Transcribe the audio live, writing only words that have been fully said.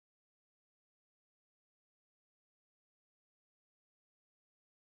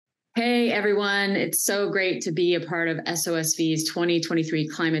Hey everyone, it's so great to be a part of SOSV's 2023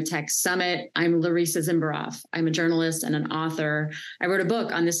 Climate Tech Summit. I'm Larissa Zimberoff. I'm a journalist and an author. I wrote a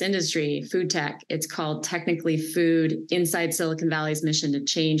book on this industry, food tech. It's called Technically Food: Inside Silicon Valley's Mission to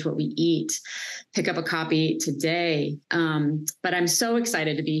Change What We Eat. Pick up a copy today. But I'm so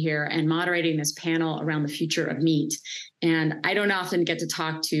excited to be here and moderating this panel around the future of meat. And I don't often get to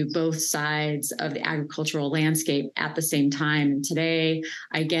talk to both sides of the agricultural landscape at the same time. Today,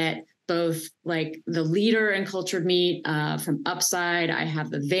 I get both like the leader in cultured meat from Upside. I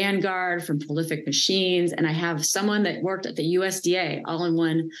have the vanguard from Prolific Machines, and I have someone that worked at the USDA all in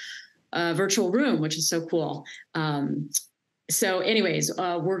one virtual room, which is so cool. So anyways,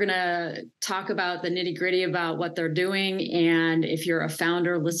 we're going to talk about the nitty gritty about what they're doing. And if you're a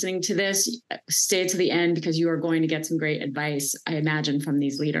founder listening to this, stay to the end because you are going to get some great advice, I imagine, from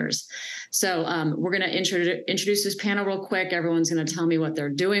these leaders. So we're going to introduce this panel real quick. Everyone's going to tell me what they're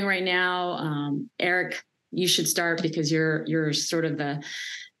doing right now. Eric, you should start because you're sort of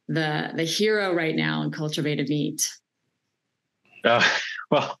the hero right now in cultivated meat.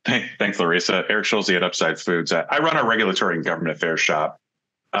 Well, thanks, Larissa. Eric Schulze at Upside Foods. I run our regulatory and government affairs shop,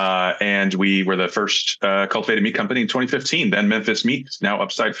 and we were the first cultivated meat company in 2015. Then Memphis Meat, now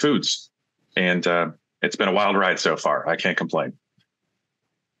Upside Foods, and it's been a wild ride so far. I can't complain.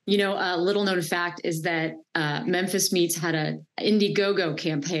 You know, a little known fact is that Memphis Meats had an Indiegogo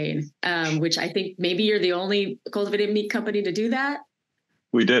campaign, which I think maybe you're the only cultivated meat company to do that.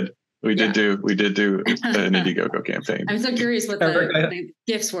 We did. We did do an Indiegogo campaign. I'm so curious what the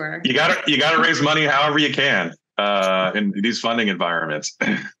gifts were. You gotta raise money however you can in these funding environments. So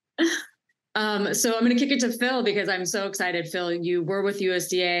I'm going to kick it to Phil because I'm so excited. Phil, you were with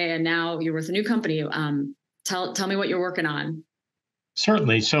USDA and now you're with a new company. Tell me what you're working on.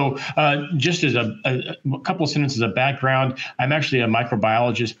 Certainly. So just as a couple of sentences of background, I'm actually a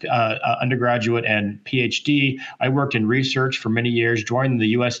microbiologist, undergraduate and PhD. I worked in research for many years, joined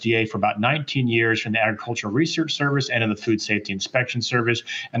the USDA for about 19 years from the Agricultural Research Service and in the Food Safety Inspection Service.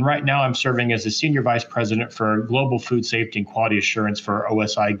 And right now I'm serving as the Senior Vice President for Global Food Safety and Quality Assurance for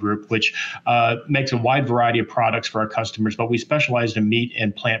OSI Group, which makes a wide variety of products for our customers, but we specialize in meat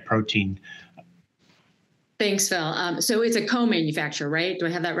and plant protein. Thanks, Phil. So it's a co-manufacturer, right? Do I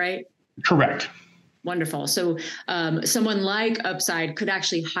have that right? Correct. Wonderful. So someone like Upside could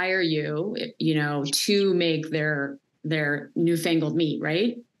actually hire you, to make their newfangled meat,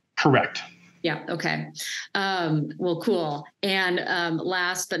 right? Correct. Yeah. Okay. Well, cool. And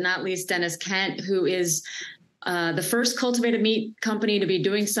last but not least, Deniz Kent, who is the first cultivated meat company to be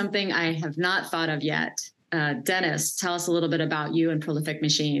doing something I have not thought of yet. Deniz, tell us a little bit about you and Prolific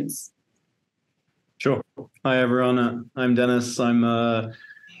Machines. Sure. Hi, everyone. I'm Deniz. I'm a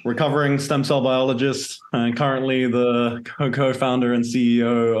recovering stem cell biologist and currently the co-founder and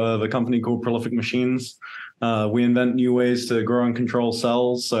CEO of a company called Prolific Machines. We invent new ways to grow and control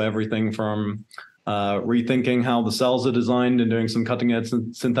cells. So everything from rethinking how the cells are designed and doing some cutting edge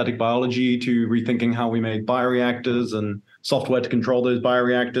synthetic biology to rethinking how we make bioreactors and software to control those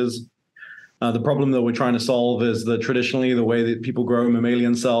bioreactors. The problem that we're trying to solve is that traditionally the way that people grow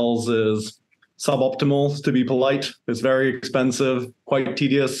mammalian cells is suboptimal, to be polite. It's very expensive, quite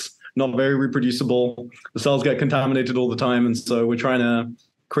tedious, not very reproducible. The cells get contaminated all the time. And so we're trying to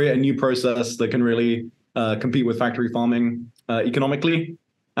create a new process that can really compete with factory farming economically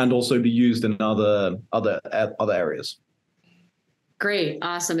and also be used in other areas. Great.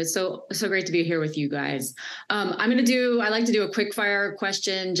 Awesome. It's so great to be here with you guys. I like to do a quick fire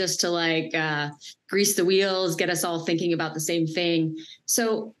question just to grease the wheels, get us all thinking about the same thing.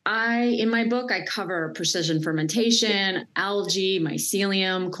 So in my book, I cover precision fermentation, algae,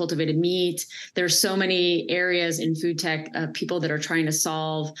 mycelium, cultivated meat. There's so many areas in food tech, people that are trying to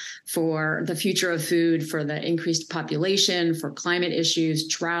solve for the future of food, for the increased population, for climate issues,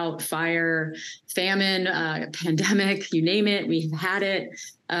 drought, fire, famine, pandemic, you name it, we've had it.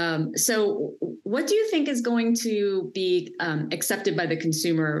 So what do you think is going to be accepted by the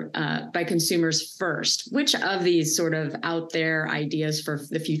consumer, by consumers first? Which of these sort of out there ideas for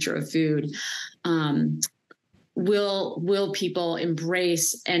the future of food will people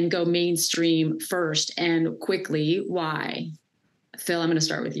embrace and go mainstream first and quickly? Why? Phil, I'm going to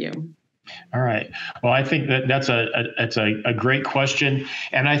start with you. All right. Well, I think that's a great question,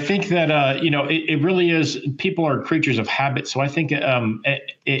 and I think that it really is. People are creatures of habit, so I think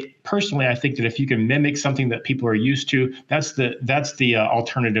personally, I think that if you can mimic something that people are used to, that's the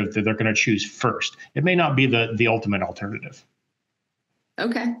alternative that they're going to choose first. It may not be the ultimate alternative.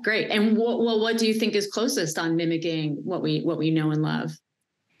 Okay, great. And what do you think is closest on mimicking what we know and love?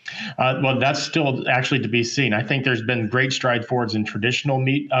 Well, that's still actually to be seen. I think there's been great stride forwards in traditional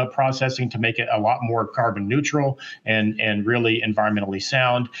meat processing to make it a lot more carbon neutral and really environmentally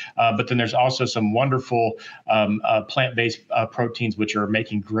sound. But then there's also some wonderful plant-based proteins which are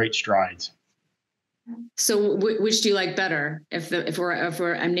making great strides. So which do you like better?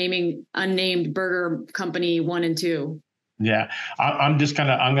 I'm naming unnamed burger company 1 and 2. Yeah, I'm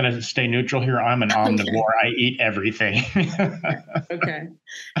going to stay neutral here. I'm an omnivore. Okay. I eat everything. Okay.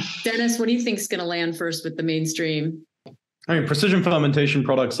 Deniz, what do you think is going to land first with the mainstream? I mean, precision fermentation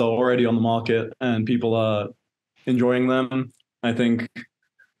products are already on the market and people are enjoying them. I think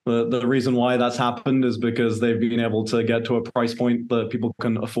the reason why that's happened is because they've been able to get to a price point that people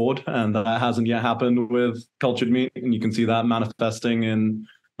can afford, and that hasn't yet happened with cultured meat. And you can see that manifesting in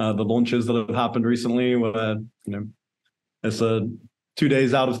the launches that have happened recently, where it's 2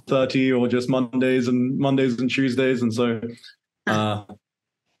 days out of 30, or just Mondays and Tuesdays. And so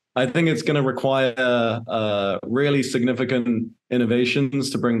I think it's going to require really significant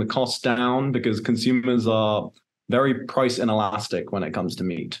innovations to bring the cost down, because consumers are very price inelastic when it comes to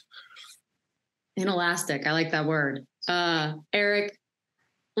meat. Inelastic. I like that word. Eric,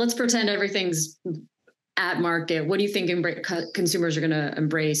 let's pretend everything's at market. What do you think consumers are going to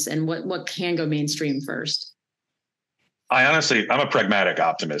embrace, and what can go mainstream first? I'm a pragmatic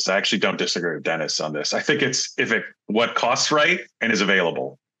optimist. I actually don't disagree with Deniz on this. I think it's what costs right and is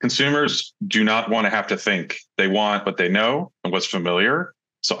available. Consumers do not want to have to think. They want what they know and what's familiar.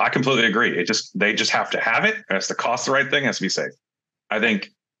 So I completely agree. They just have to have it. It has to cost the right thing. It has to be safe. I think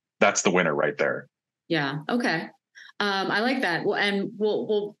that's the winner right there. Yeah. Okay. I like that. Well, and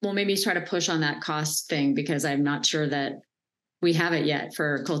we'll maybe try to push on that cost thing, because I'm not sure that we have it yet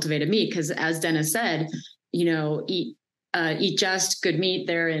for cultivated meat. Because as Deniz said, Eat Just Good Meat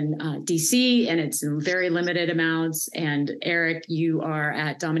there in DC, and it's in very limited amounts. And Eric, you are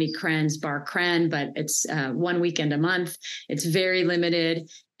at Dominique Cren's Bar Cren, but it's 1 weekend a month. It's very limited.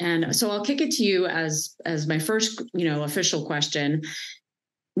 And so I'll kick it to you as my first, official question.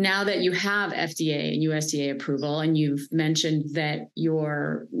 Now that you have FDA and USDA approval, and you've mentioned that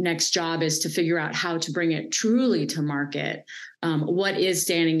your next job is to figure out how to bring it truly to market, what is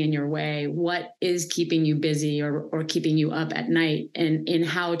standing in your way? What is keeping you busy or keeping you up at night, and in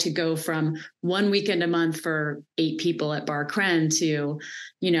how to go from 1 weekend a month for 8 people at Bar Cren to,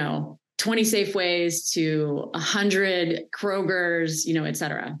 20 Safeways to 100 Kroger's, et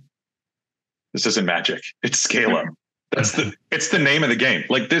cetera? This isn't magic. It's scale up. It's the name of the game.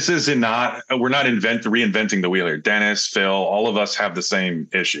 Like, we're not reinventing the wheel here. Deniz, Phil, all of us have the same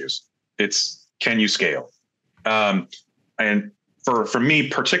issues. It's, can you scale? And for me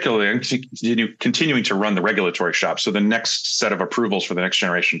particularly, I'm continuing to run the regulatory shop. So the next set of approvals for the next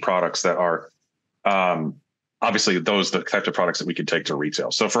generation products that are obviously the types of products that we can take to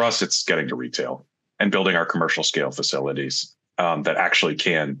retail. So for us, it's getting to retail and building our commercial scale facilities that actually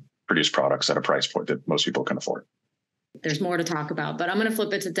can produce products at a price point that most people can afford. There's more to talk about, but I'm going to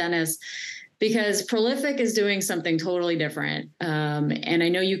flip it to Deniz, because Prolific is doing something totally different. And I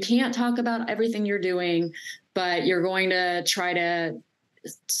know you can't talk about everything you're doing, but you're going to try to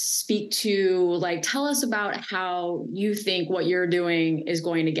speak to, tell us about how you think what you're doing is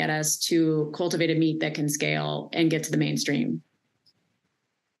going to get us to cultivated meat that can scale and get to the mainstream.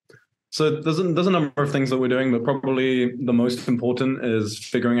 So there's a number of things that we're doing, but probably the most important is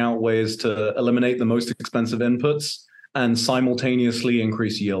figuring out ways to eliminate the most expensive inputs and simultaneously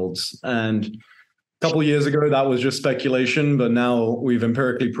increase yields. And a couple of years ago, that was just speculation, but now we've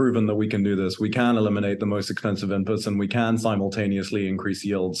empirically proven that we can do this. We can eliminate the most expensive inputs, and we can simultaneously increase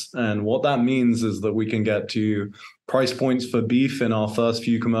yields. And what that means is that we can get to price points for beef in our first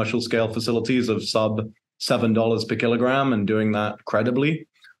few commercial scale facilities of sub $7 per kilogram, and doing that credibly,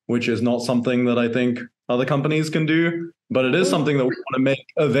 which is not something that I think other companies can do, but it is something that we want to make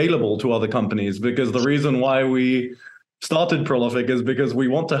available to other companies, because the reason why we started Prolific is because we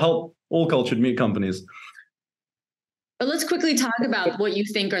want to help all cultured meat companies. But let's quickly talk about what you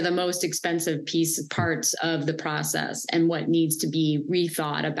think are the most expensive parts of the process and what needs to be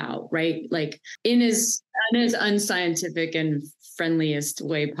rethought about, right? Like in as unscientific and friendliest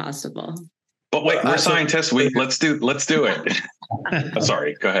way possible. But wait, we're scientists. Let's do it.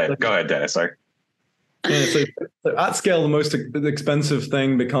 Sorry, go ahead. Go ahead, Deniz. Sorry. Yeah, so at scale, the most expensive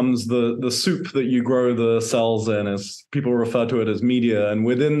thing becomes the soup that you grow the cells in, as people refer to it as media. And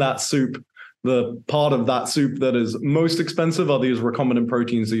within that soup, the part of that soup that is most expensive are these recombinant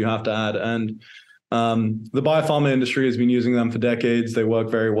proteins that you have to add. And the biopharma industry has been using them for decades. They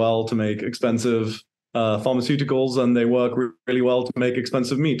work very well to make expensive pharmaceuticals, and they work really well to make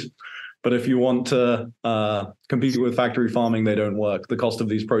expensive meat. But if you want to compete with factory farming, they don't work. The cost of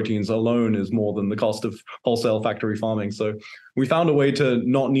these proteins alone is more than the cost of wholesale factory farming. So we found a way to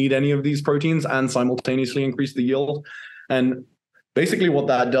not need any of these proteins and simultaneously increase the yield. And basically what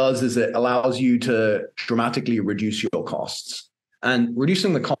that does is it allows you to dramatically reduce your costs. And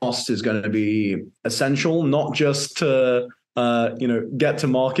reducing the costs is going to be essential, not just to get to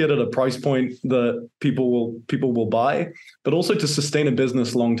market at a price point that people will buy, but also to sustain a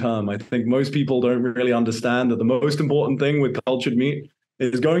business long term. I think most people don't really understand that the most important thing with cultured meat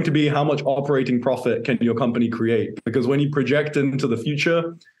is going to be how much operating profit can your company create. Because when you project into the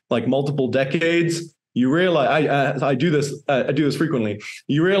future, like multiple decades, you realize I do this frequently.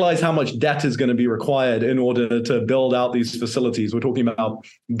 You realize how much debt is going to be required in order to build out these facilities. We're talking about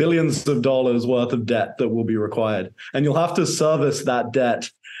billions of dollars worth of debt that will be required, and you'll have to service that debt.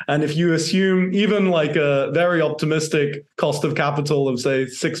 And if you assume even like a very optimistic cost of capital of say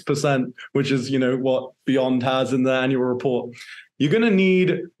 6%, which is what Beyond has in their annual report, you're going to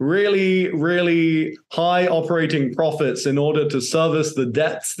need really, really high operating profits in order to service the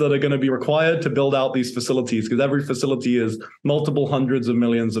debts that are going to be required to build out these facilities, because every facility is multiple hundreds of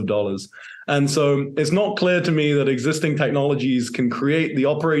millions of dollars. And so it's not clear to me that existing technologies can create the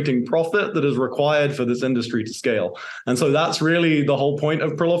operating profit that is required for this industry to scale. And so that's really the whole point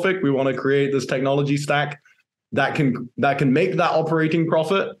of Prolific. We want to create this technology stack that can make that operating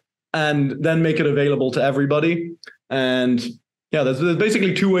profit and then make it available to everybody. And yeah, there's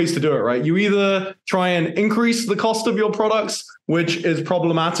basically two ways to do it, right? You either try and increase the cost of your products, which is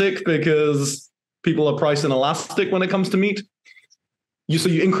problematic because people are price inelastic when it comes to meat. So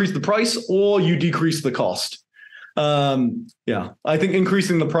you increase the price or you decrease the cost. I think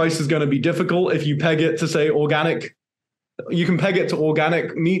increasing the price is going to be difficult if you peg it to say organic. You can peg it to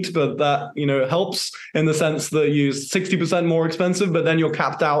organic meat, but that helps in the sense that you're 60% more expensive, but then you're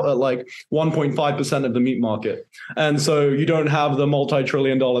capped out at like 1.5% of the meat market. And so you don't have the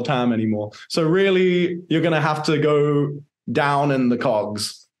multi-trillion-dollar TAM anymore. So really, you're going to have to go down in the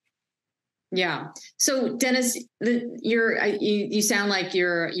COGS. Yeah. So Deniz, you sound like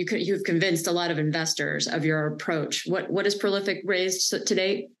you've convinced a lot of investors of your approach. What has Prolific raised to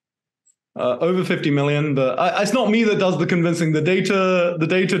date? Over 50 million, but it's not me that does the convincing. The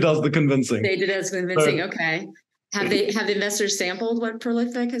data does the convincing. Data does convincing. Okay. Have the investors sampled what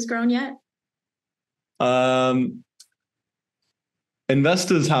Prolific has grown yet?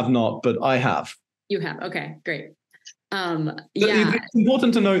 Investors have not, but I have. You have. Okay, great. It's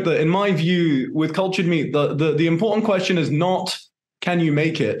important to note that in my view, with cultured meat, the important question is not can you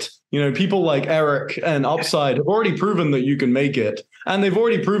make it? People like Eric and Upside have already proven that you can make it, and they've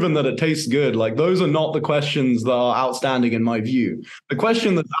already proven that it tastes good. Like, those are not the questions that are outstanding in my view. The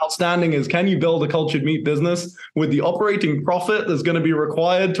question that's outstanding is, can you build a cultured meat business with the operating profit that's going to be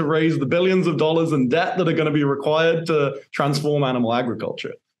required to raise the billions of dollars in debt that are going to be required to transform animal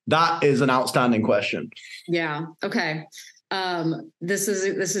agriculture? That is an outstanding question. Yeah. Okay. This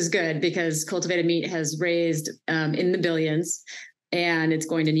is good because cultivated meat has raised in the billions. And it's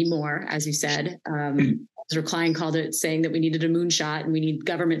going to need more, as you said. Ezra Klein called it, saying that we needed a moonshot and we need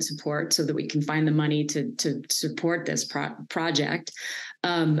government support so that we can find the money to support this project.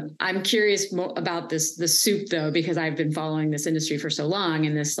 I'm curious about the soup, though, because I've been following this industry for so long,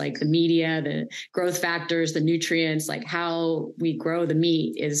 and this, like, the media, the growth factors, the nutrients, like how we grow the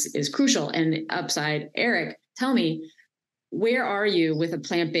meat is crucial. And Upside, Eric, tell me, where are you with a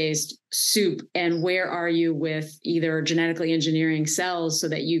plant-based soup, and where are you with either genetically engineering cells so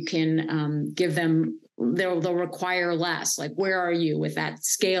that you can give them, they'll require less? Like, where are you with that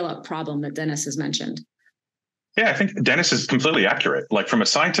scale-up problem that Deniz has mentioned? Yeah, I think Deniz is completely accurate. Like, from a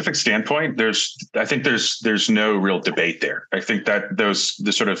scientific standpoint, there's no real debate there. I think that the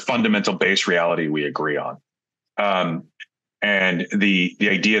sort of fundamental base reality we agree on. And the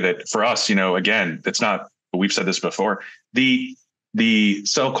idea that for us, again, that's not, we've said this before, the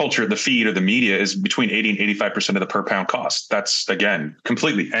cell culture, the feed or the media is between 80 and 85% of the per pound cost. That's, again,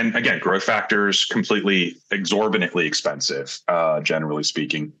 completely, and again, growth factors, completely exorbitantly expensive, generally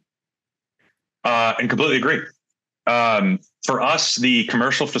speaking. And completely agree. For us, the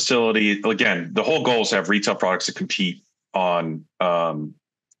commercial facility, again, the whole goal is to have retail products to compete on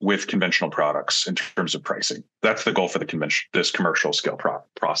with conventional products in terms of pricing. That's the goal for this commercial scale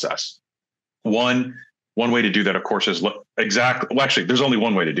process. One way to do that, of course, is actually, there's only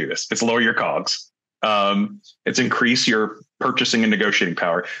one way to do this. It's lower your COGS. It's increase your purchasing and negotiating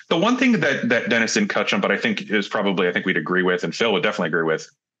power. The one thing that Deniz didn't touch on, but I think we'd agree with, and Phil would definitely agree with,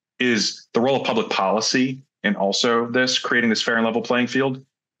 is the role of public policy and also creating this fair and level playing field.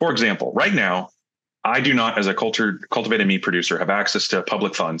 For example, right now, I do not, as a cultivated meat producer, have access to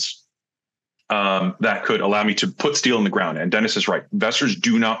public funds that could allow me to put steel in the ground. And Deniz is right. Investors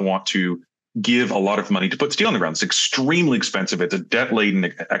do not want to give a lot of money to put steel in the ground. It's extremely expensive. It's a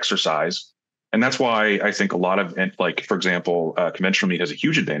debt-laden exercise. And that's why I think a lot of, like, for example, conventional meat has a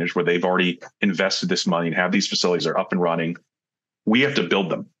huge advantage where they've already invested this money and have these facilities that are up and running. We have to build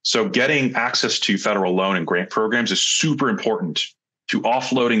them. So getting access to federal loan and grant programs is super important to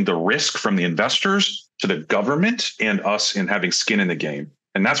offloading the risk from the investors to the government and us in having skin in the game.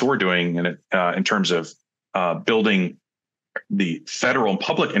 And that's what we're doing in terms of building the federal and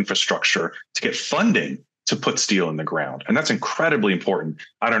public infrastructure to get funding to put steel in the ground. And that's incredibly important.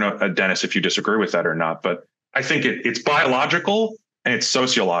 I don't know, Deniz, if you disagree with that or not, but I think it's biological and it's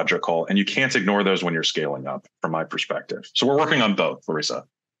sociological, and you can't ignore those when you're scaling up, from my perspective. So we're working on both, Larissa.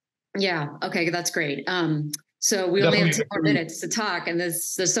 Yeah. Okay. That's great. So we only have 2 more minutes to talk, and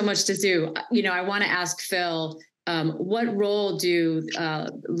there's so much to do. I want to ask Phil, what role do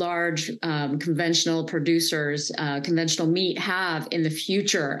large conventional producers, conventional meat have in the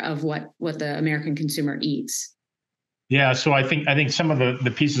future of what the American consumer eats? Yeah, so I think some of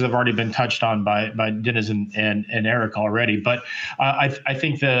the pieces have already been touched on by Deniz and Eric already, but I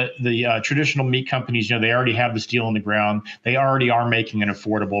think the traditional meat companies, they already have the steel in the ground. They already are making an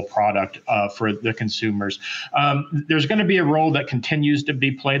affordable product for the consumers. There's going to be a role that continues to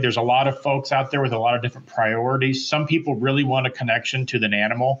be played. There's a lot of folks out there with a lot of different priorities. Some people really want a connection to the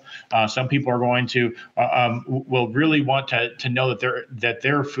animal. Some people are going to will really want to know that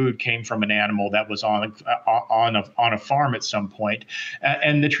their food came from an animal that was on a farm at some point,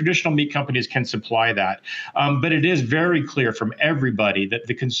 and the traditional meat companies can supply that. But it is very clear from everybody that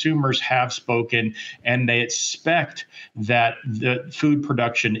the consumers have spoken, and they expect that the food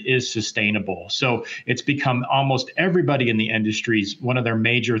production is sustainable. So it's become almost everybody in the industry's one of their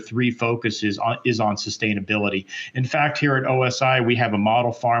major 3 focuses is on sustainability. In fact, here at OSI, we have a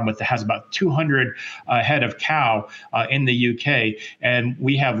model farm that has about 200 head of cow in the UK, and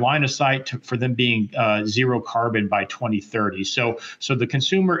we have line of sight for them being zero carbon by 2030. So the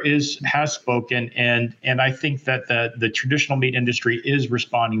consumer has spoken, and I think that the traditional meat industry is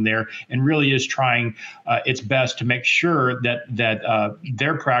responding there and really is trying its best to make sure that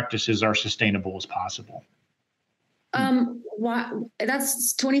their practices are sustainable as possible. Why,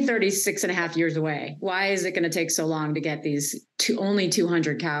 that's 2030, 6.5 years away. Why is it going to take so long to get these only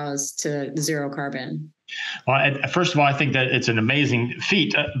 200 cows to zero carbon? Well, first of all, I think that it's an amazing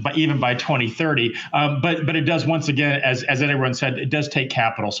feat, but even by 2030. But it does, once again, as everyone said, it does take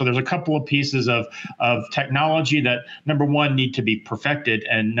capital. So there's a couple of pieces of technology that, number one, need to be perfected,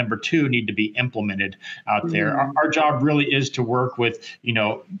 and number two, need to be implemented out there. Our job really is to work with,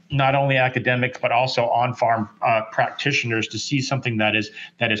 not only academics but also on-farm practitioners to see something that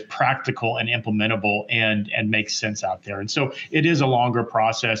is practical and implementable and makes sense out there. And so it is a longer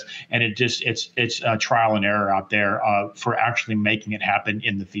process, and it's trial and error out there for actually making it happen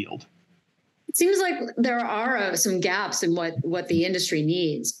in the field. It seems like there are some gaps in what the industry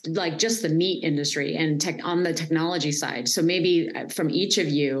needs, like just the meat industry and on the technology side. So maybe from each of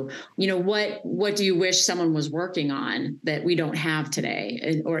you, what do you wish someone was working on that we don't have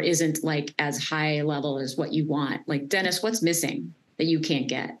today, or isn't like as high level as what you want? Like, Deniz, what's missing that you can't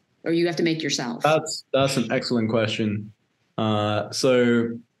get or you have to make yourself? That's an excellent question.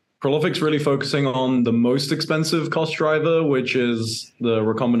 So Prolific's really focusing on the most expensive cost driver, which is the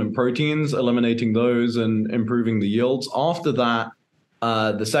recombinant proteins, eliminating those and improving the yields. After that,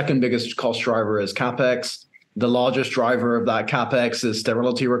 the second biggest cost driver is CapEx. The largest driver of that CapEx is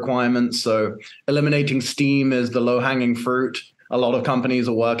sterility requirements. So eliminating steam is the low-hanging fruit. A lot of companies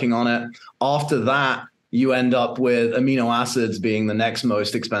are working on it. After that, you end up with amino acids being the next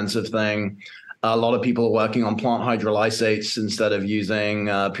most expensive thing. A lot of people are working on plant hydrolysates instead of using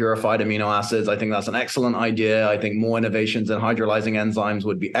purified amino acids. I think that's an excellent idea. I think more innovations in hydrolyzing enzymes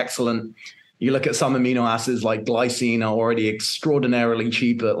would be excellent. You look at some amino acids like glycine are already extraordinarily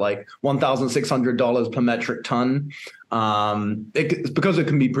cheap at like $1,600 per metric ton. It's because it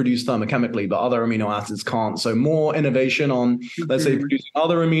can be produced thermochemically, but other amino acids can't. So more innovation on, let's say, producing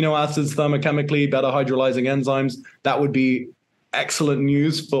other amino acids thermochemically, better hydrolyzing enzymes, that would be excellent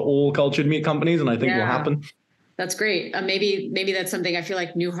news for all cultured meat companies, and I think will happen. That's great. Maybe that's something I feel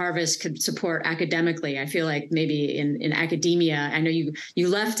like New Harvest could support academically. I feel like maybe in academia, I know you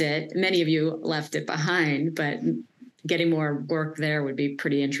left it, many of you left it behind, but getting more work there would be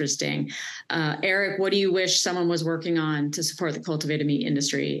pretty interesting. Eric, what do you wish someone was working on to support the cultivated meat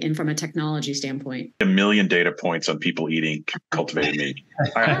industry and from a technology standpoint? 1 million data points on people eating cultivated meat.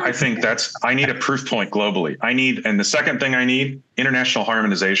 I think I need a proof point globally. And the second thing I need, international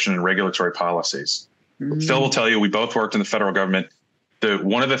harmonization and regulatory policies. Phil will tell you, we both worked in the federal government.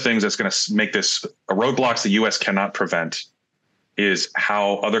 one of the things that's going to make this roadblocks the U.S. cannot prevent is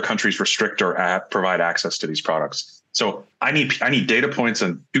how other countries restrict or provide access to these products. So I need data points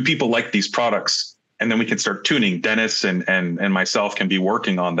and do people like these products? And then we can start tuning. Deniz and myself can be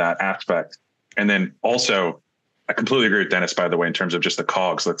working on that aspect. And then also, I completely agree with Deniz, by the way, in terms of just the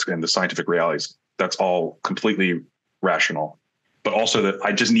COGS, and the scientific realities. That's all completely rational. But also that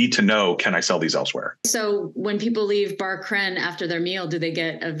I just need to know, can I sell these elsewhere? So when people leave Bar Kren after their meal, do they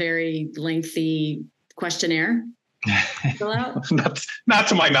get a very lengthy questionnaire? Fill out? Not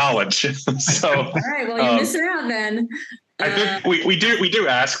to my knowledge. So all right, well, you're missing out then. I think we do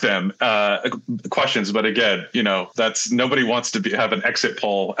ask them questions, but again, that's nobody wants to have an exit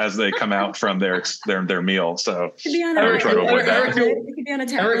poll as they come out from their meal. So it could be on a tablet. It could be on a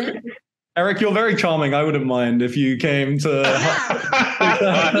tablet. Eric, you're very charming. I wouldn't mind if you came to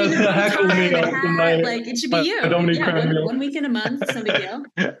heckle me. Like it should be you. One week in a month, it's no big deal.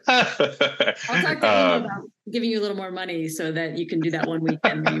 I'll talk to Amy about giving you a little more money so that you can do that one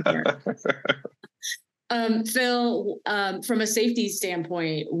weekend when you're here. Phil, from a safety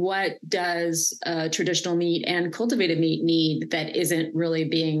standpoint, what does traditional meat and cultivated meat need that isn't really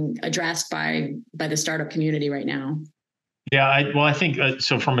being addressed by the startup community right now? Yeah, I think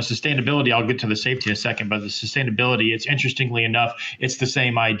so. From a sustainability, I'll get to the safety in a second, but the sustainability, it's interestingly enough, it's the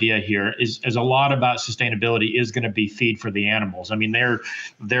same idea here. Is a lot about sustainability is going to be feed for the animals. I mean, they're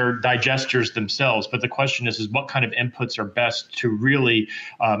digesters themselves, but the question is what kind of inputs are best to really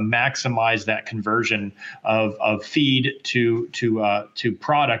maximize that conversion of feed to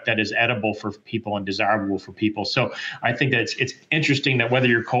product that is edible for people and desirable for people. So I think that it's interesting that whether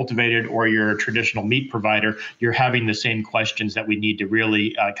you're cultivated or you're a traditional meat provider, you're having the same questions that we need to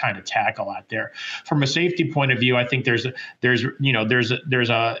really kind of tackle out there. From a safety point of view, I think it's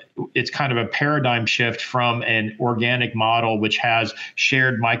kind of a paradigm shift from an organic model which has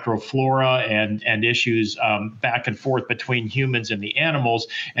shared microflora and issues back and forth between humans and the animals,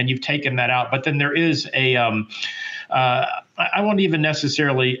 and you've taken that out. But then there is I won't even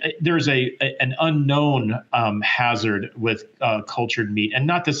necessarily, there's an unknown hazard with cultured meat. And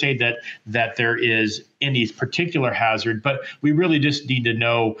not to say that there is any particular hazard, but we really just need to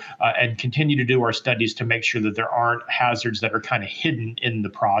know and continue to do our studies to make sure that there aren't hazards that are kind of hidden in the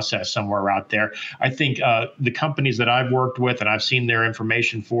process somewhere out there. I think the companies that I've worked with and I've seen their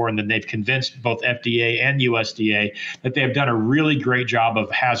information for, and then they've convinced both FDA and USDA that they have done a really great job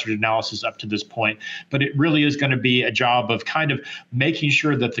of hazard analysis up to this point. But it really is going to be a job of kind of making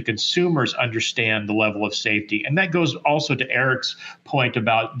sure that the consumers understand the level of safety. And that goes also to Eric's point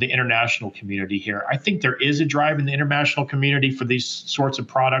about the international community here. I think there is a drive in the international community for these sorts of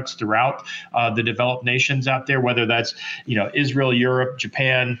products throughout the developed nations out there, whether that's Israel, Europe,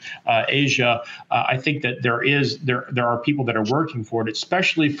 Japan, Asia. I think that there are people that are working for it,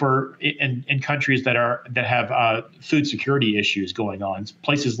 especially in countries that have food security issues going on.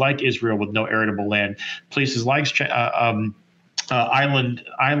 Places like Israel with no arable land, places like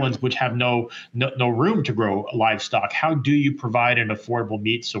islands which have no room to grow livestock. How do you provide an affordable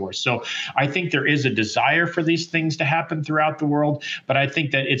meat source? So I think there is a desire for these things to happen throughout the world, but I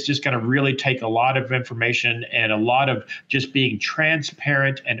think that it's just going to really take a lot of information and a lot of just being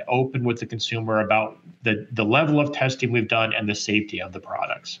transparent and open with the consumer about the level of testing we've done and the safety of the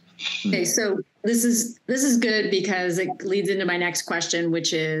products. Okay, so this is good because it leads into my next question,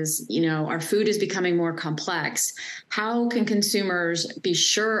 which is, our food is becoming more complex. How can consumers be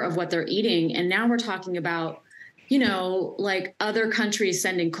sure of what they're eating? And now we're talking about, like other countries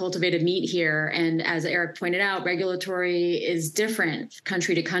sending cultivated meat here. And as Eric pointed out, regulatory is different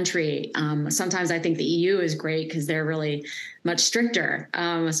country to country. Sometimes I think the EU is great because they're really much stricter.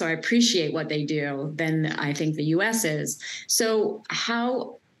 So I appreciate what they do than I think the US is. So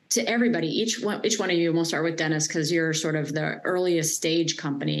how, to everybody, each one of you, and we'll start with Deniz because you're sort of the earliest stage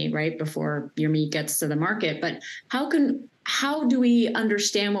company, right, before your meat gets to the market. But how do we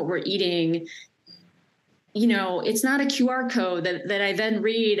understand what we're eating? It's not a QR code that I then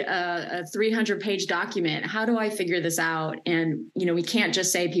read a 300-page document. How do I figure this out? And, we can't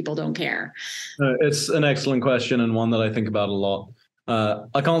just say people don't care. It's an excellent question and one that I think about a lot.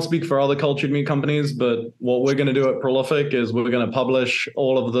 I can't speak for other cultured meat companies, but what we're going to do at Prolific is we're going to publish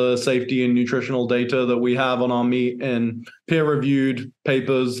all of the safety and nutritional data that we have on our meat in peer-reviewed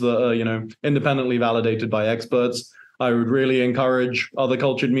papers that are, independently validated by experts. I would really encourage other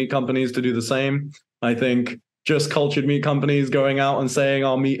cultured meat companies to do the same. I think just cultured meat companies going out and saying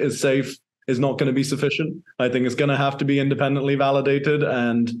our meat is safe is not going to be sufficient. I think it's going to have to be independently validated,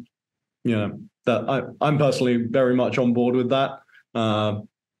 and that I'm personally very much on board with that.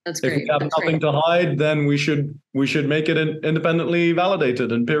 That's If great. we have nothing to hide, then we should make it independently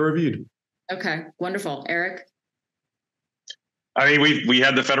validated and peer reviewed. Okay, wonderful. Eric? I mean, we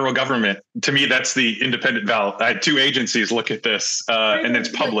had the federal government. To me, that's the independent valve. I had two agencies look at this, and it's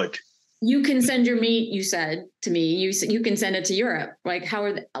public. You can send your meat, you said to me, you can send it to Europe. Like, how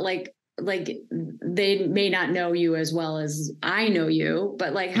are like they may not know you as well as I know you,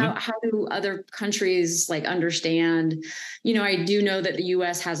 but like how do other countries like understand? I do know that the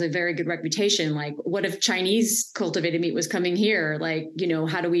US has a very good reputation. Like, what if Chinese cultivated meat was coming here? Like,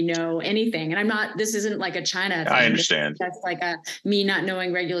 how do we know anything? And this isn't like a China thing. I understand. That's like me not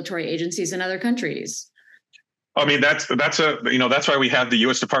knowing regulatory agencies in other countries. I mean, that's why we have the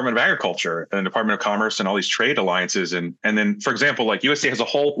U.S. Department of Agriculture and Department of Commerce and all these trade alliances. And then, for example, like USDA has a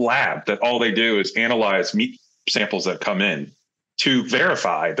whole lab that all they do is analyze meat samples that come in to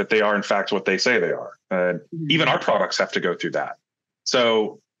verify that they are, in fact, what they say they are. Even our products have to go through that.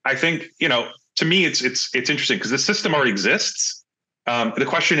 So I think, to me, it's interesting because the system already exists. The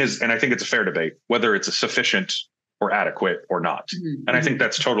question is, and I think it's a fair debate, whether it's sufficient or adequate or not. And I think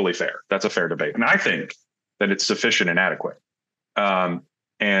that's totally fair. That's a fair debate. And I think that it's sufficient and adequate. And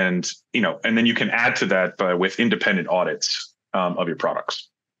then you can add to that with independent audits of your products.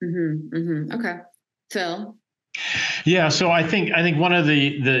 Okay. Phil? Yeah, so I think one of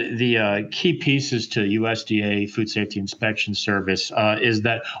the key pieces to USDA Food Safety Inspection Service is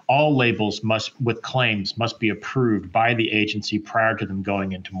that all labels with claims must be approved by the agency prior to them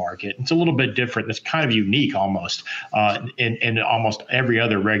going into market. It's a little bit different. It's kind of unique almost in almost every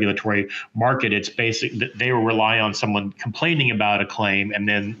other regulatory market. It's basic that they will rely on someone complaining about a claim and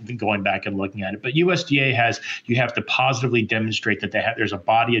then going back and looking at it. But USDA you have to positively demonstrate that there's a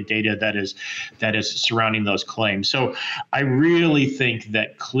body of data that is surrounding those claims. So I really think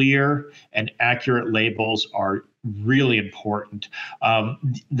that clear and accurate labels are really important.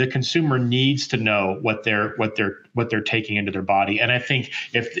 The consumer needs to know what they're taking into their body, and I think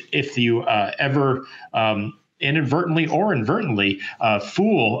if you ever inadvertently or inadvertently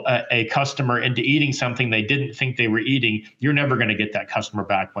fool a customer into eating something they didn't think they were eating, you're never going to get that customer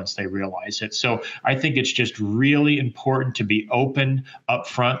back once they realize it. So I think it's just really important to be open up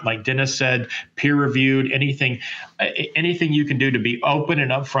front. Like Deniz said, peer reviewed, anything you can do to be open and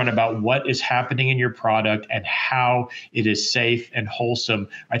upfront about what is happening in your product and how it is safe and wholesome,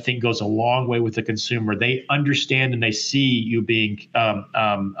 I think goes a long way with the consumer. They understand and they see you being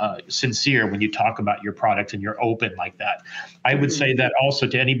sincere when you talk about your product and you're open like that. I would say that also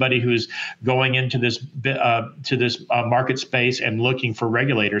to anybody who's going into this market space and looking for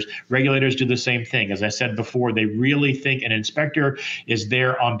regulators. Regulators do the same thing. As I said before, they really think an inspector is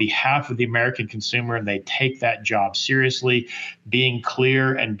there on behalf of the American consumer, and they take that job seriously. Being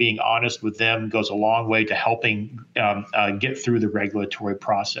clear and being honest with them goes a long way to helping get through the regulatory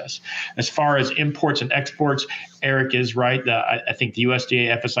process. As far as imports and exports, Eric is right. I think the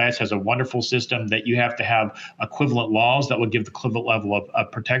USDA FSIS has a wonderful system that you have to have equivalent laws that will give the equivalent level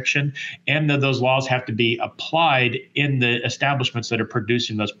of protection, and that those laws have to be applied in the establishments that are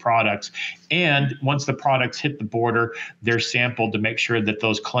producing those products. And once the products hit the border, they're sampled to make sure that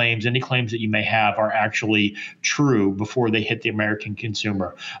those claims, any claims that you may have, are actually true before they hit the American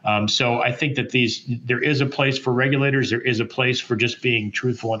consumer. So I think that there is a place for regulators. There is a place for just being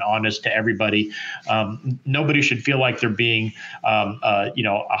truthful and honest to everybody. Nobody should feel like they're being,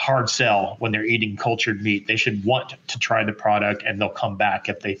 a hard sell when they're eating cultured meat. They should want to try the product, and they'll come back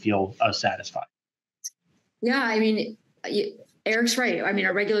if they feel satisfied. Yeah, I mean, Eric's right. I mean,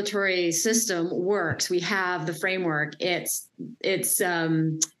 our regulatory system works. We have the framework. It's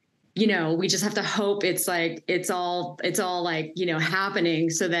we just have to hope it's all like, happening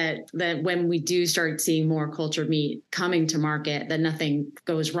so that when we do start seeing more cultured meat coming to market, that nothing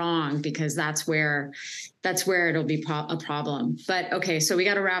goes wrong, because that's where it'll be a problem. But okay, so we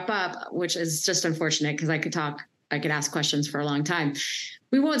got to wrap up, which is just unfortunate because I could ask questions for a long time.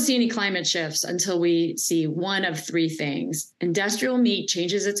 We won't see any climate shifts until we see one of three things. Industrial meat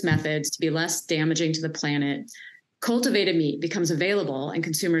changes its methods to be less damaging to the planet. Cultivated meat becomes available and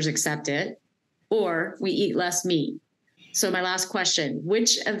consumers accept it, or we eat less meat. So my last question,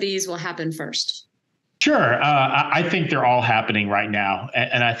 which of these will happen first? Sure. I think they're all happening right now,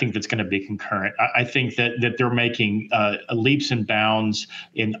 and I think that's going to be concurrent. I think that they're making leaps and bounds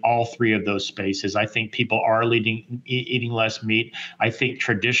in all three of those spaces. I think people are eating less meat. I think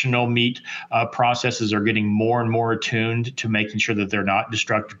traditional meat processes are getting more and more attuned to making sure that they're not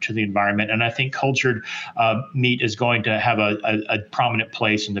destructive to the environment. And I think cultured meat is going to have a prominent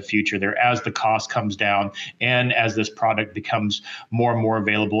place in the future there as the cost comes down and as this product becomes more and more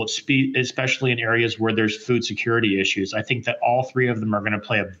available, especially in areas where where there's food security issues. I think that all three of them are going to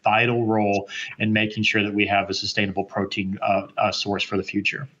play a vital role in making sure that we have a sustainable protein source for the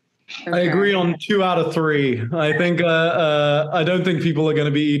future. Okay. I agree on 2 out of 3. I think I don't think people are going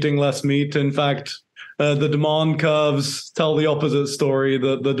to be eating less meat. In fact, the demand curves tell the opposite story,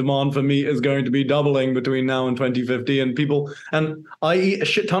 that the demand for meat is going to be doubling between now and 2050. And I eat a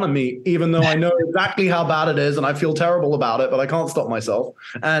shit ton of meat, even though I know exactly how bad it is and I feel terrible about it, but I can't stop myself.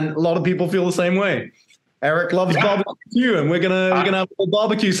 And a lot of people feel the same way. Eric loves barbecue, and we're gonna have a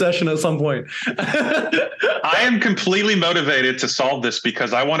barbecue session at some point. I am completely motivated to solve this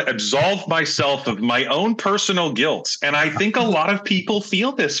because I want to absolve myself of my own personal guilt, and I think a lot of people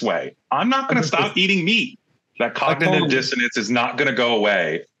feel this way. I'm not going to stop eating meat. That cognitive dissonance is not going to go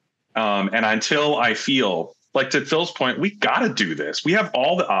away, and until I feel like, to Phil's point, we got to do this. We have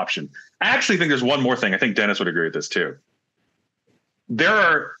all the option. I actually think there's one more thing. I think Deniz would agree with this too. There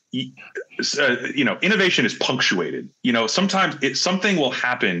are. Innovation is punctuated. Sometimes something will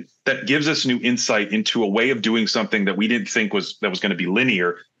happen that gives us new insight into a way of doing something that we didn't think was going to be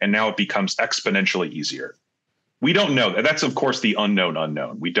linear, and now it becomes exponentially easier. We don't know. That's, of course, the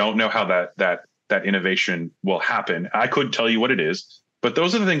unknown. We don't know how that innovation will happen. I couldn't tell you what it is, but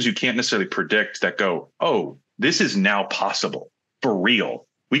those are the things you can't necessarily predict that go, oh, this is now possible for real.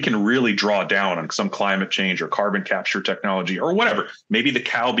 We can really draw down on some climate change or carbon capture technology or whatever. Maybe the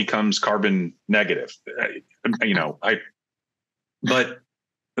cow becomes carbon negative, but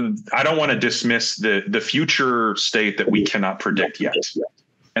I don't want to dismiss the future state that we cannot predict yet.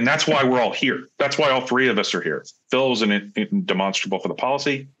 And that's why we're all here. That's why all three of us are here. Phil was demonstrable for the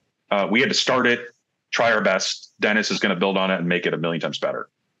policy. We had to start it, try our best. Deniz is going to build on it and make it 1,000,000 times better.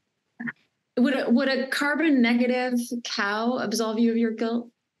 Would a carbon negative cow absolve you of your guilt?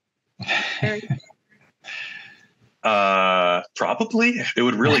 Probably. It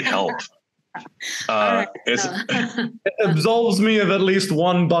would really help. It absolves me of at least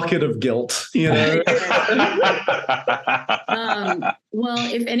one bucket of guilt, Well,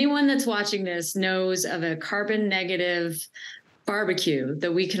 if anyone that's watching this knows of a carbon negative barbecue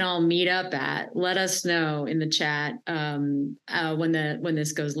that we can all meet up at, let us know in the chat when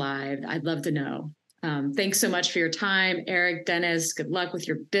this goes live. I'd love to know. Thanks so much for your time, Eric, Deniz. Good luck with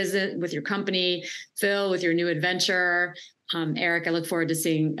your business, with your company. Phil, with your new adventure. Eric, I look forward to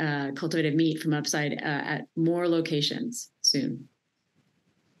seeing cultivated meat from Upside at more locations soon.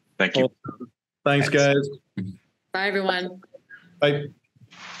 Thank you. Thanks, guys. Bye, everyone. Bye.